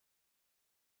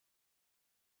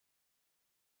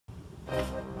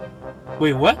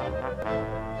Wait, what?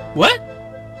 What?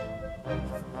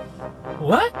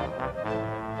 What?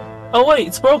 Oh wait,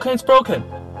 it's broken, it's broken.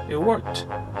 It worked.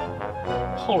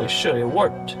 Holy shit, it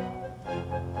worked.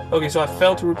 Okay, so I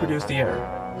failed to reproduce the error.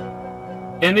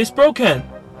 And it's broken!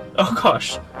 Oh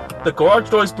gosh, the garage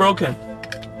door is broken.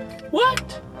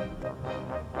 What?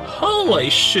 Holy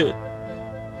shit.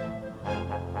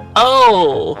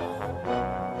 Oh!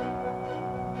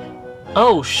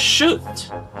 Oh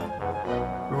shoot!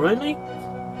 Really?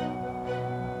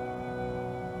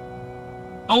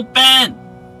 Open!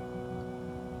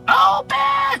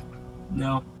 Open!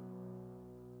 No.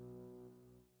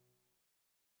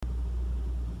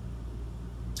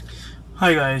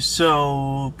 Hi guys,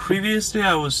 so previously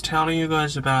I was telling you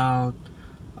guys about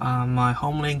my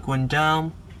Homelink went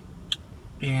down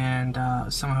and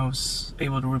somehow I was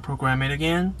able to reprogram it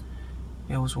again.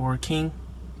 It was working.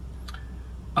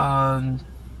 It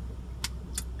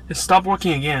stopped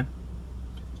working again,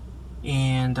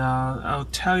 and I'll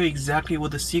tell you exactly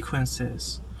what the sequence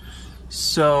is.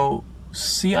 So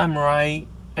see, I'm right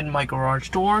at my garage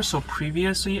door. So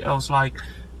previously I was like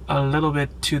a little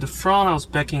bit to the front, I was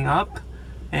backing up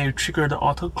and it triggered the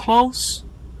auto close.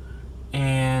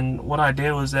 And what I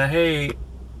did was that, hey,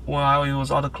 while it was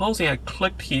auto closing, I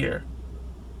clicked here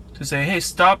to say, hey,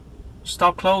 stop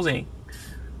closing.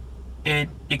 It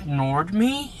ignored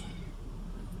me,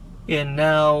 and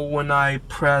now when I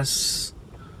press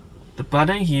the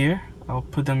button here, I'll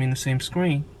put them in the same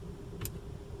screen.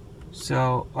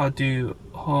 So I'll do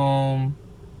home.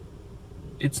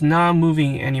 It's not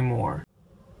moving anymore.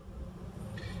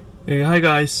 Hey, hi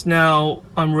guys, now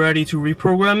I'm ready to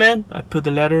reprogram it. I put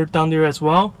the letter down there as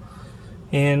well,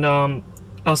 and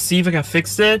I'll see if I can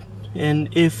fix it, and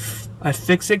if I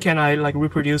fix it, can I like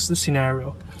reproduce the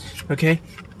scenario? Okay,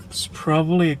 it's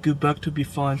probably a good bug to be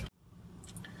fine.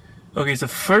 Okay, so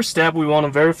first step, we want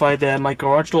to verify that my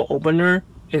garage door opener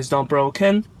is not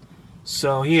broken.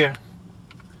 So here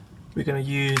we're gonna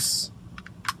use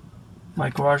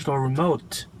my garage door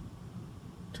remote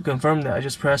to confirm that. I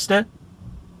just pressed it.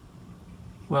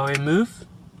 Will it move?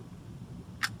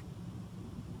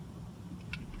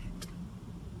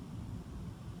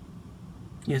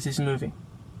 Yes, it's moving.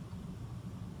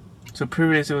 So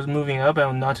previously it was moving up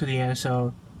and not to the end,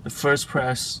 so the first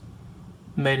press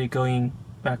made it going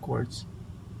backwards.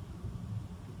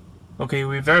 Okay,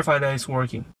 we verified that it's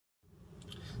working.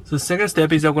 So the second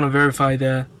step is I'm going to verify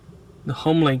that the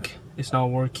Homelink is not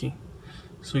working.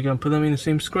 So we're going to put them in the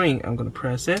same screen. I'm going to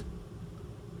press it.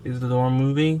 Is the door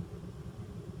moving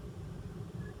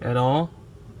at all?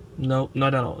 Nope,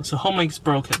 not at all. So Homelink is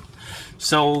broken.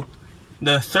 So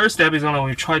the third step is going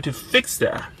to try to fix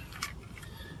that.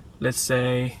 Let's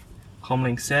say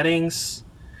Homelink settings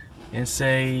and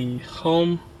say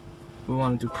home. We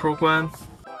want to do program.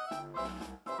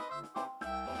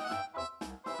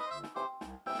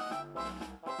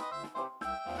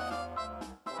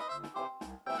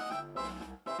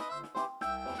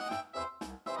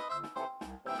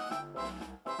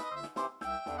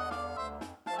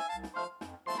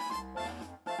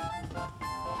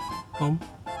 Home.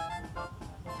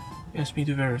 Ask me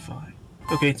to verify.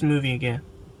 Okay, it's moving again.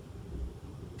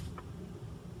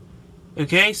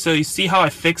 Okay, so you see how I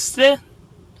fixed it?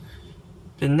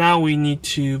 Then now we need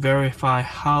to verify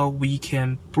how we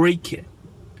can break it.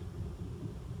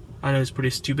 I know it's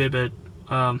pretty stupid, but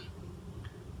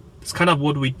it's kind of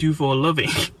what we do for a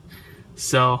living.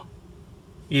 So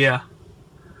yeah,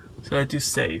 so I do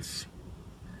save,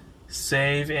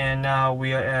 and now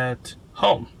we are at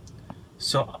home.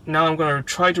 So now I'm gonna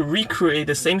try to recreate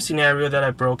the same scenario that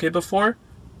I broke it before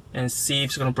and see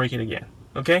if it's gonna break it again.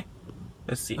 Okay,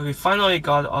 let's see. Okay, finally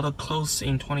got auto close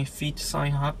in 20 feet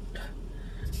sign up,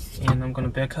 and I'm gonna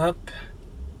back up,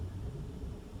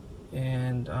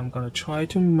 and I'm gonna try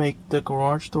to make the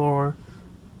garage door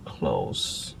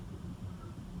close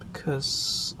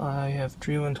because I have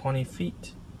driven 20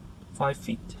 feet, 5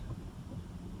 feet.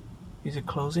 Is it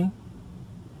closing?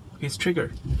 Okay, it's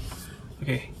triggered.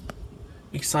 Okay.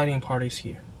 Exciting part is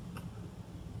here.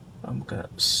 I'm gonna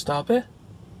stop it.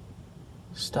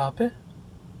 Stop it.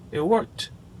 It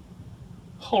worked.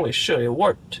 Holy shit, it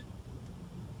worked.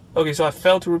 Okay, so I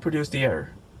failed to reproduce the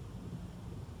error.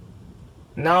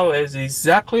 Now is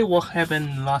exactly what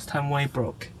happened last time when it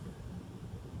broke.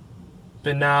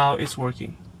 But now it's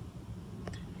working.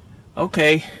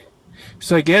 Okay,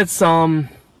 so I get some.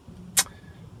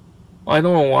 I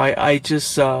don't know why I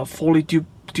just fully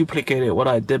duplicated what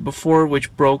I did before,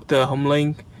 which broke the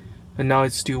Homelink, but now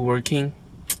it's still working.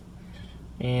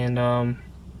 And I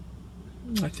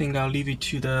think I'll leave it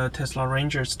to the Tesla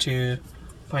Rangers to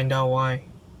find out why.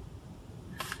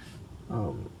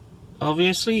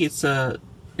 Obviously, it's a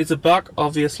bug,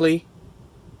 obviously.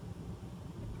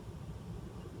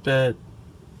 But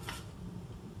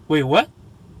wait, what?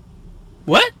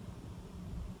 What?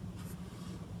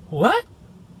 What?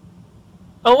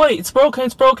 Oh wait, it's broken.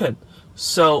 It's broken.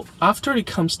 So after it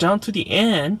comes down to the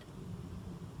end,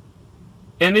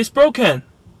 and it's broken.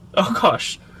 Oh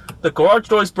gosh, the garage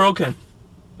door is broken.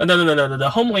 No,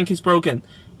 the Homelink is broken,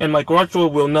 and my garage door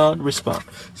will not respond.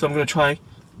 So I'm gonna try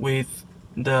with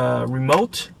the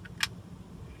remote.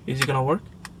 Is it gonna work?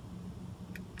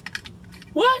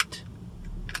 What?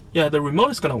 Yeah, the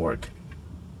remote is gonna work.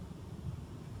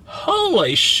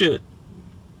 Holy shit!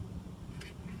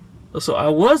 So I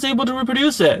was able to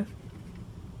reproduce it.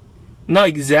 Not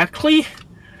exactly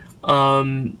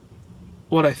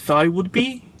what I thought it would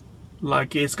be.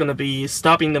 Like it's gonna be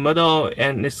stop in the middle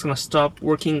and it's gonna stop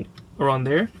working around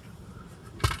there.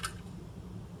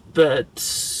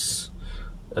 But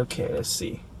okay, let's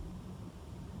see.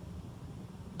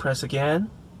 Press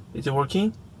again. Is it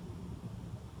working?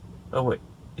 Oh wait,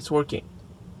 it's working.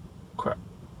 Crap.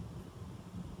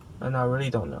 And I really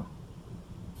don't know.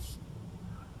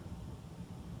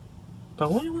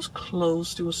 But when it was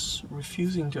closed, it was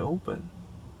refusing to open.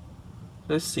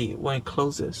 Let's see when it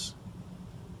closes.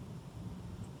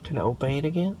 Can I open it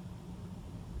again?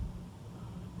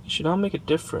 It should not make a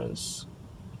difference.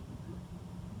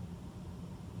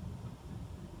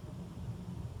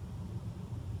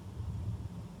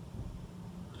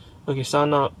 Okay, so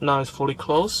now it's fully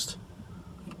closed.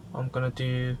 I'm gonna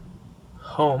do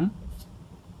home.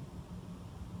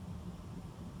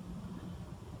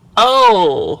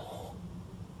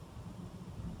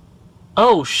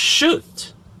 Oh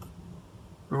shoot!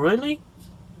 Really?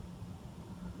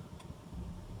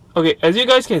 Okay, as you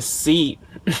guys can see,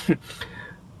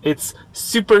 it's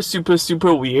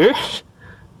super weird.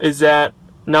 Is that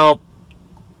now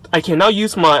I can now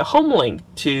use my Homelink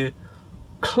to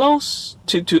close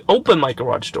to open my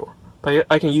garage door, but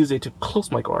I can use it to close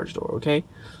my garage door. Okay,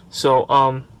 so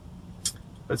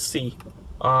let's see.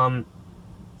 Go.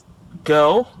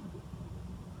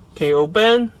 Can you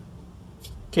open?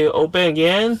 Can you open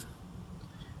again?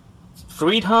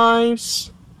 3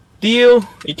 times. Deal.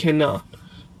 It cannot.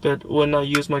 But when I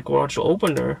use my garage door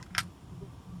opener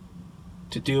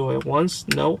to do it once,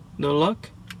 no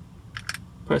luck.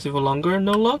 Press it for longer,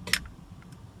 no luck.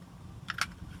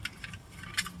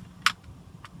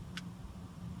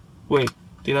 Wait,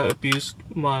 did I abuse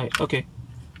my... Okay.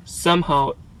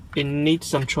 Somehow it needs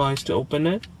some tries to open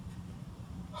it.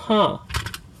 Huh.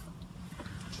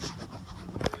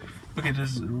 Okay,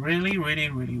 this is really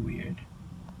weird.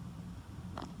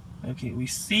 Okay, we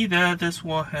see that this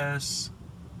one has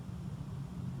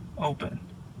open.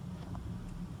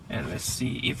 And let's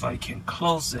see if I can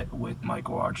close it with my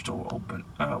garage door open,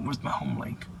 with my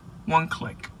Homelink. One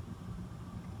click.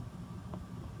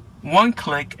 One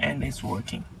click and it's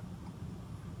working.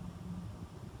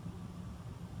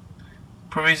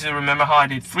 Previously, remember how I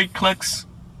did 3 clicks?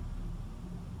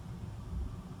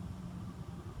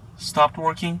 Stopped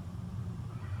working.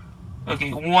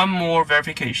 Okay, one more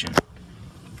verification.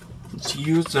 Let's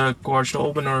use the garage door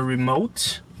opener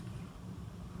remote.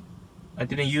 I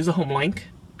didn't use a Homelink.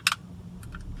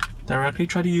 Directly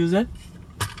try to use it.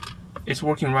 It's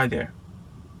working right there.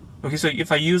 Okay, so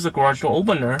if I use the garage door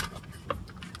opener,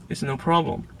 it's no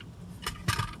problem.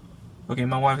 Okay,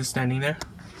 my wife is standing there.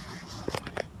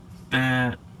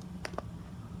 But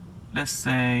let's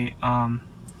say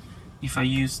if I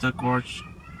use the garage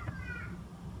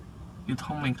with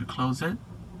Homelink to close it,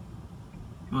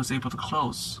 it was able to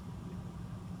close.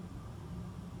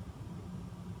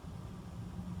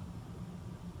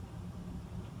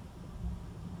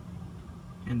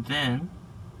 And then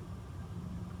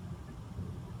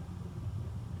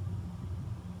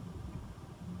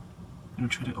I'm gonna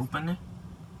try to open it.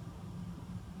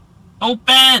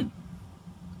 Open!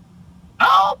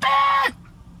 Open!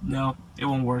 No, it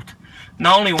won't work.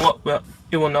 Not only well,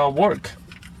 it will not work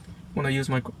when I use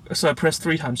my. So I pressed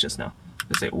 3 times just now.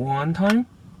 Let's say 1 time.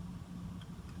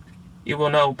 It will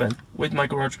not open with my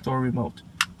garage door remote.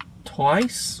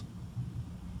 Twice.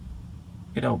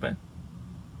 It opened.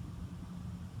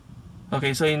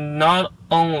 Okay, so it not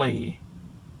only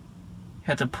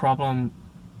had the problem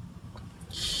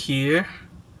here,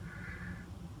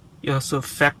 it also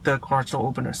affect the garage door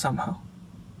opener somehow.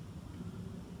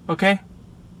 Okay,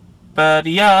 but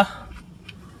yeah,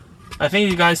 I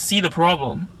think you guys see the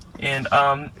problem, and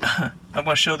I'm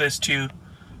gonna show this to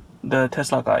the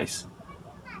Tesla guys.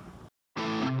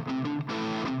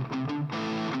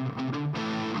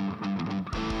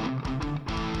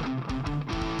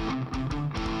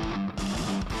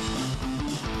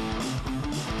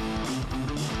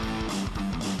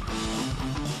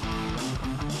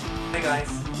 Alright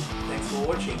guys, thanks for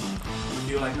watching. If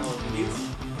you like our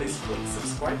videos, please click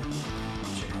subscribe.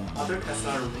 Check out other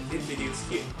Tesla related videos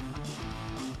here.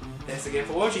 Thanks again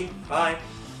for watching. Bye!